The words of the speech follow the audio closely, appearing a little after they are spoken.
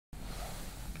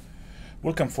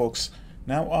Welcome folks.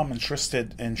 Now I'm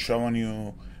interested in showing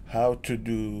you how to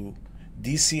do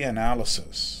DC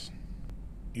analysis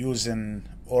using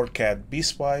Orcad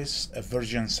Pspice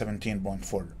version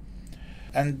 17.4.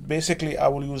 And basically I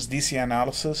will use DC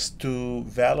analysis to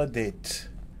validate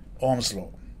Ohm's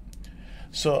law.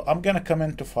 So I'm gonna come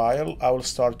into File, I will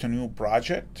start a new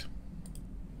project,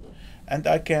 and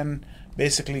I can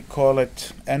basically call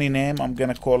it any name. I'm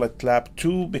gonna call it Lab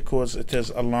 2 because it is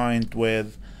aligned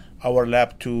with our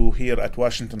Lab 2 here at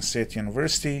Washington State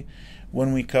University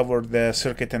when we covered the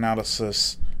circuit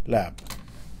analysis lab.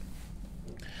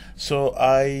 So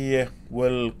I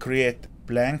will create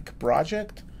blank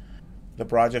project. The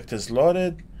project is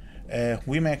loaded.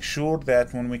 We make sure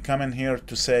that when we come in here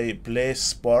to say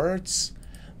place parts,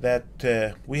 that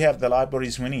we have the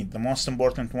libraries we need. The most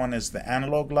important one is the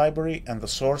analog library and the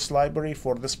source library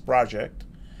for this project.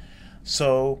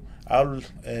 So I'll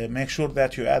make sure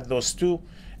that you add those two,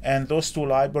 and those two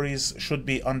libraries should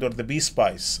be under the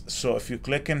Pspice. So if you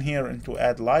click in here into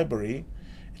add library,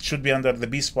 it should be under the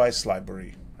Pspice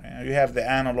library. You have the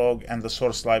analog and the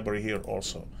source library here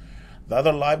also. The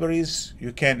other libraries,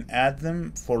 you can add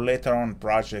them for later on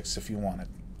projects if you want it.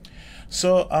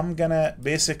 So I'm gonna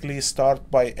basically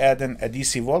start by adding a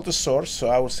DC voltage source. So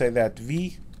I will say that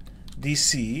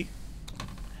VDC,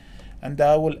 and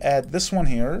I will add this one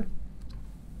here,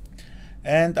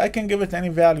 and I can give it any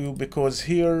value because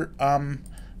here I'm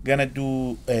gonna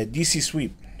do a DC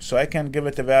sweep. So I can give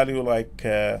it a value like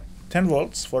 10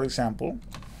 volts, for example,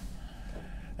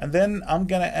 and then I'm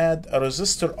gonna add a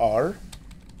resistor R,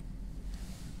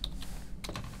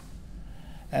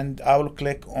 and I will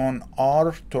click on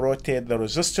R to rotate the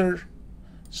resistor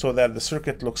so that the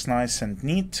circuit looks nice and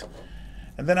neat.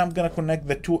 And then I'm gonna connect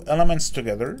the two elements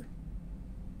together.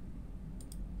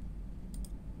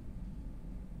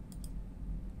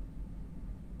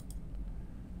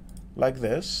 Like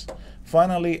this.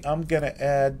 Finally, I'm gonna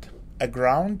add a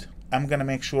ground. I'm gonna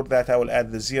make sure that I will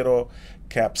add the zero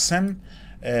cap sim.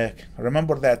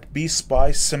 Remember that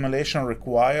Pspice simulation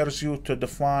requires you to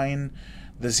define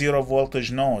the zero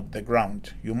voltage node, the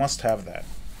ground. You must have that.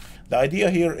 The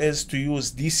idea here is to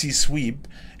use DC sweep,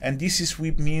 and DC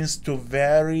sweep means to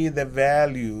vary the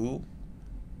value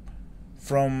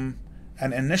from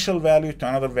an initial value to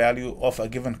another value of a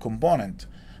given component.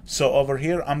 So over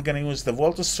here I'm going to use the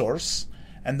voltage source,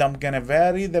 and I'm going to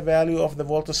vary the value of the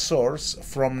voltage source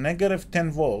from negative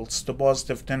 10 volts to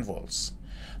positive 10 volts.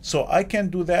 So I can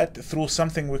do that through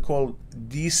something we call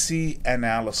DC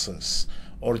analysis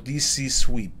or DC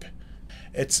sweep.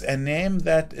 It's a name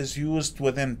that is used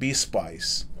within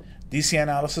Pspice. DC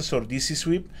analysis or DC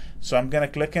sweep. So I'm going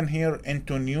to click in here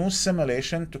into new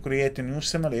simulation to create a new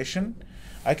simulation.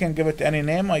 I can give it any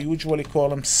name. I usually call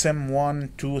them Sim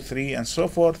 1, 2, 3, and so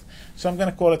forth. So I'm going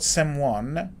to call it Sim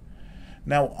 1.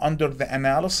 Now under the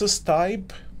analysis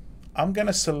type, I'm going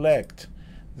to select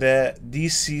the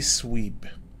DC sweep.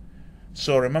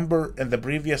 So remember in the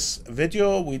previous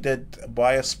video we did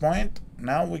bias point.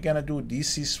 Now we're going to do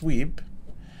DC sweep.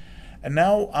 And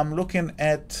now I'm looking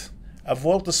at a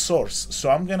voltage source.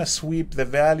 So I'm going to sweep the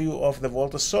value of the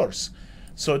voltage source.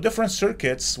 So different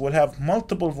circuits will have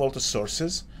multiple voltage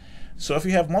sources. So if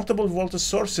you have multiple voltage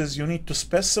sources, you need to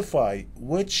specify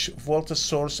which voltage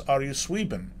source are you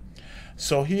sweeping.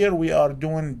 So here we are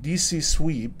doing DC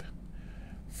sweep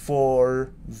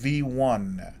for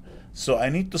V1. So I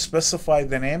need to specify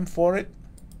the name for it.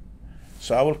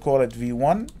 So I will call it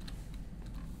V1.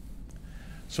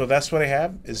 So that's what I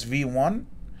have is V1.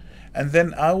 And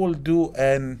then I will do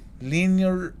a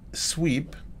linear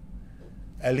sweep.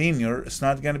 A linear, it's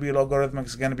not going to be logarithmic,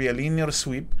 it's going to be a linear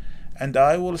sweep. And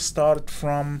I will start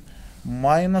from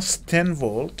minus 10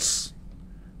 volts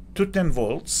to 10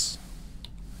 volts.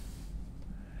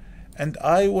 And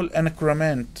I will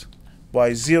increment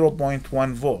by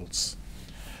 0.1 volts.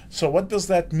 So what does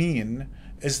that mean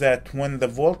is that when the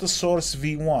voltage source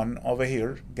V1 over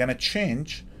here gonna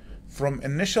change from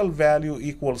initial value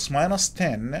equals minus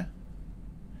 10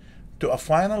 to a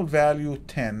final value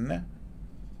 10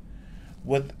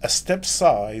 with a step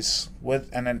size with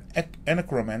an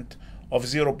increment of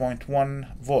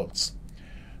 0.1 volts.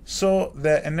 So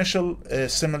the initial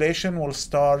simulation will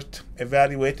start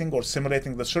evaluating or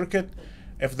simulating the circuit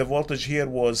if the voltage here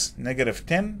was negative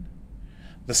 10.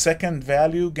 The second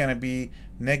value gonna be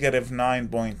negative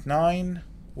 9.9.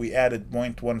 We added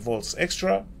 0.1 volts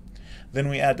extra. Then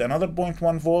we add another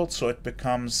 0.1 volt, so it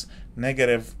becomes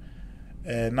negative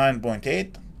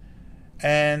 9.8.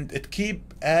 And it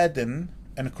keep adding,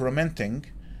 incrementing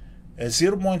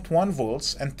 0.1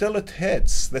 volts until it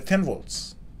hits the 10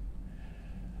 volts.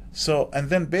 So, and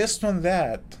then based on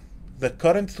that, the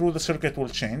current through the circuit will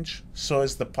change, so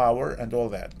is the power and all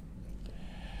that.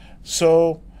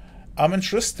 So I'm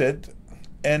interested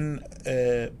in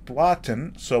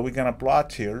plotting, so we're gonna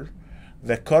plot here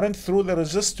the current through the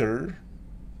resistor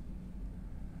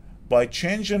by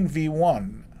changing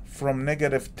V1 from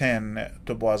 -10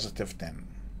 to +10.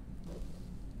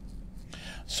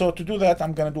 So to do that,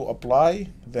 I'm going to do apply,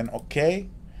 then OK.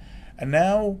 And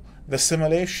now the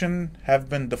simulation have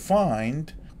been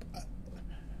defined.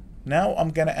 Now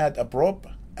I'm going to add a probe,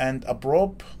 and a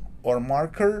probe or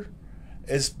marker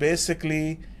is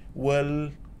basically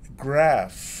will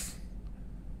graph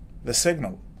the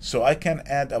signal. So I can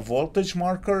add a voltage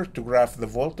marker to graph the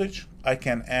voltage. I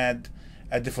can add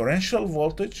a differential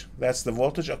voltage, that's the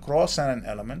voltage across an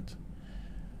element.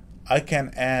 I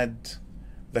can add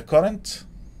the current.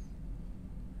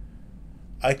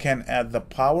 I can add the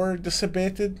power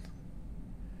dissipated.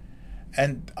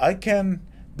 And I can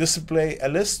display a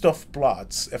list of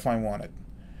plots if I wanted.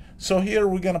 So here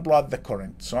we're going to plot the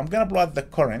current. So I'm going to plot the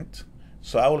current.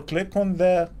 So I will click on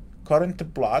the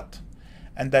current plot,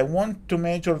 and I want to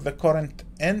measure the current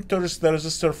enters the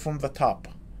resistor from the top.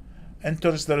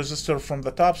 Enters the resistor from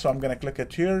the top, so I'm going to click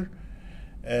it here.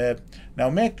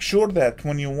 Now make sure that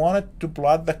when you want it to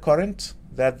plot the current,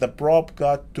 that the probe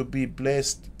got to be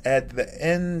placed at the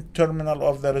end terminal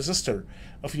of the resistor.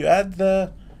 If you add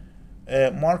the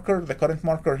marker, the current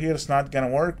marker here, is not going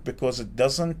to work because it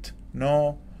doesn't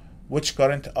know which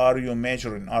current are you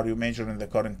measuring. Are you measuring the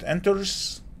current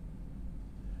enters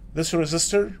this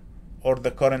resistor or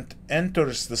the current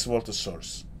enters this voltage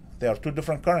source? They are two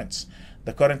different currents.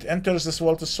 The current enters this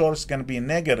voltage source going to be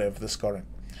negative, this current.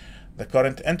 The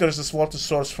current enters this voltage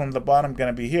source from the bottom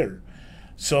going to be here.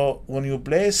 So when you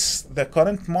place the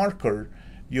current marker,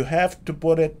 you have to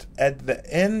put it at the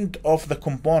end of the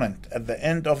component, at the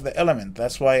end of the element.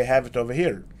 That's why I have it over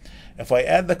here. If I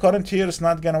add the current here, it's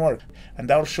not going to work.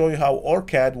 And I'll show you how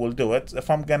Orcad will do it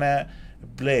if I'm going to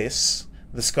place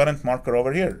this current marker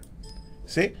over here.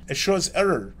 See, it shows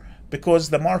error because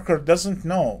the marker doesn't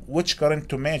know which current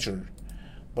to measure.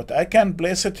 But I can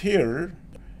place it here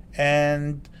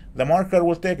and the marker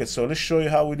will take it. So let's show you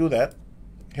how we do that.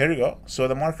 Here you go. So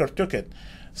the marker took it.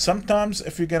 Sometimes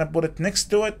if you're going to put it next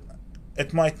to it,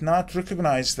 it might not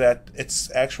recognize that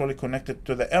it's actually connected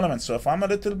to the element. So if I'm a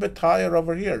little bit higher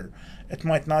over here, it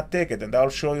might not take it. And I'll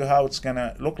show you how it's going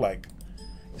to look like.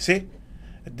 See,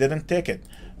 it didn't take it.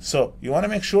 So you want to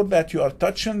make sure that you are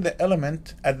touching the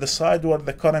element at the side where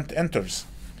the current enters.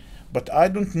 But I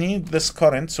don't need this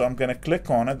current, so I'm going to click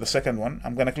on it, the second one.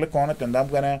 I'm going to click on it and I'm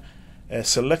going to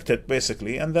select it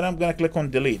basically, and then I'm going to click on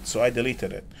delete. So I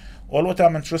deleted it. All what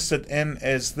I'm interested in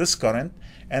is this current,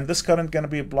 and this current going to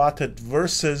be plotted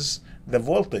versus the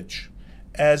voltage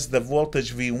as the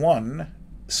voltage V1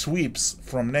 sweeps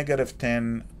from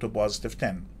 -10 to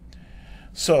 +10.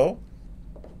 So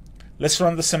let's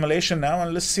run the simulation now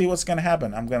and let's see what's going to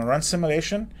happen. I'm going to run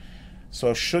simulation,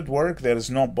 so it should work. There is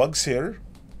no bugs here.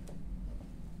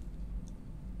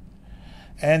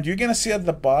 And you're going to see at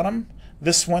the bottom,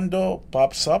 this window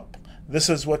pops up. This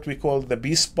is what we call the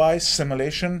Pspice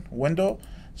simulation window.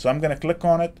 So I'm going to click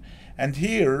on it. And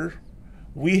here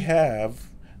we have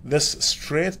this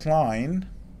straight line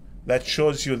that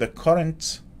shows you the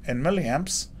current in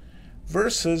milliamps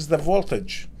versus the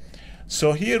voltage.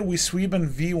 So here we sweep in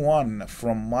V1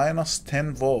 from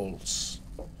 -10 volts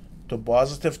to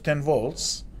 +10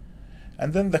 volts.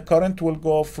 And then the current will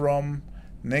go from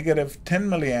 -10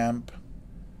 milliamp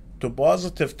to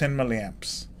 +10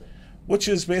 milliamps, which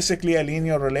is basically a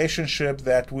linear relationship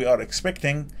that we are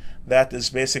expecting. That is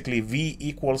basically V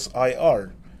equals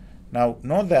IR. Now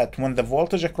note that when the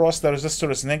voltage across the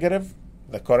resistor is negative,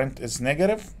 the current is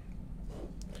negative.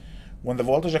 When the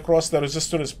voltage across the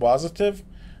resistor is positive,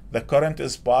 the current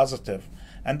is positive.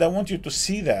 And I want you to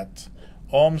see that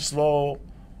Ohm's law,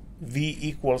 V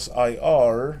equals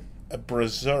IR,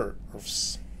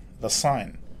 preserves the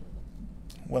sign.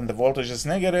 When the voltage is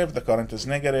negative, the current is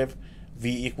negative,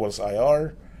 V equals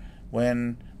IR.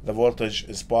 When the voltage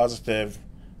is positive,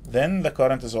 then the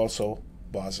current is also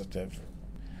positive.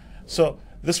 So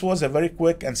this was a very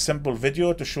quick and simple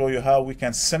video to show you how we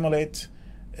can simulate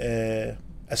a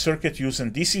circuit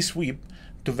using DC sweep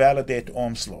to validate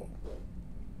Ohm's law.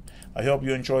 I hope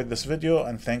you enjoyed this video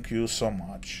and thank you so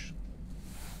much.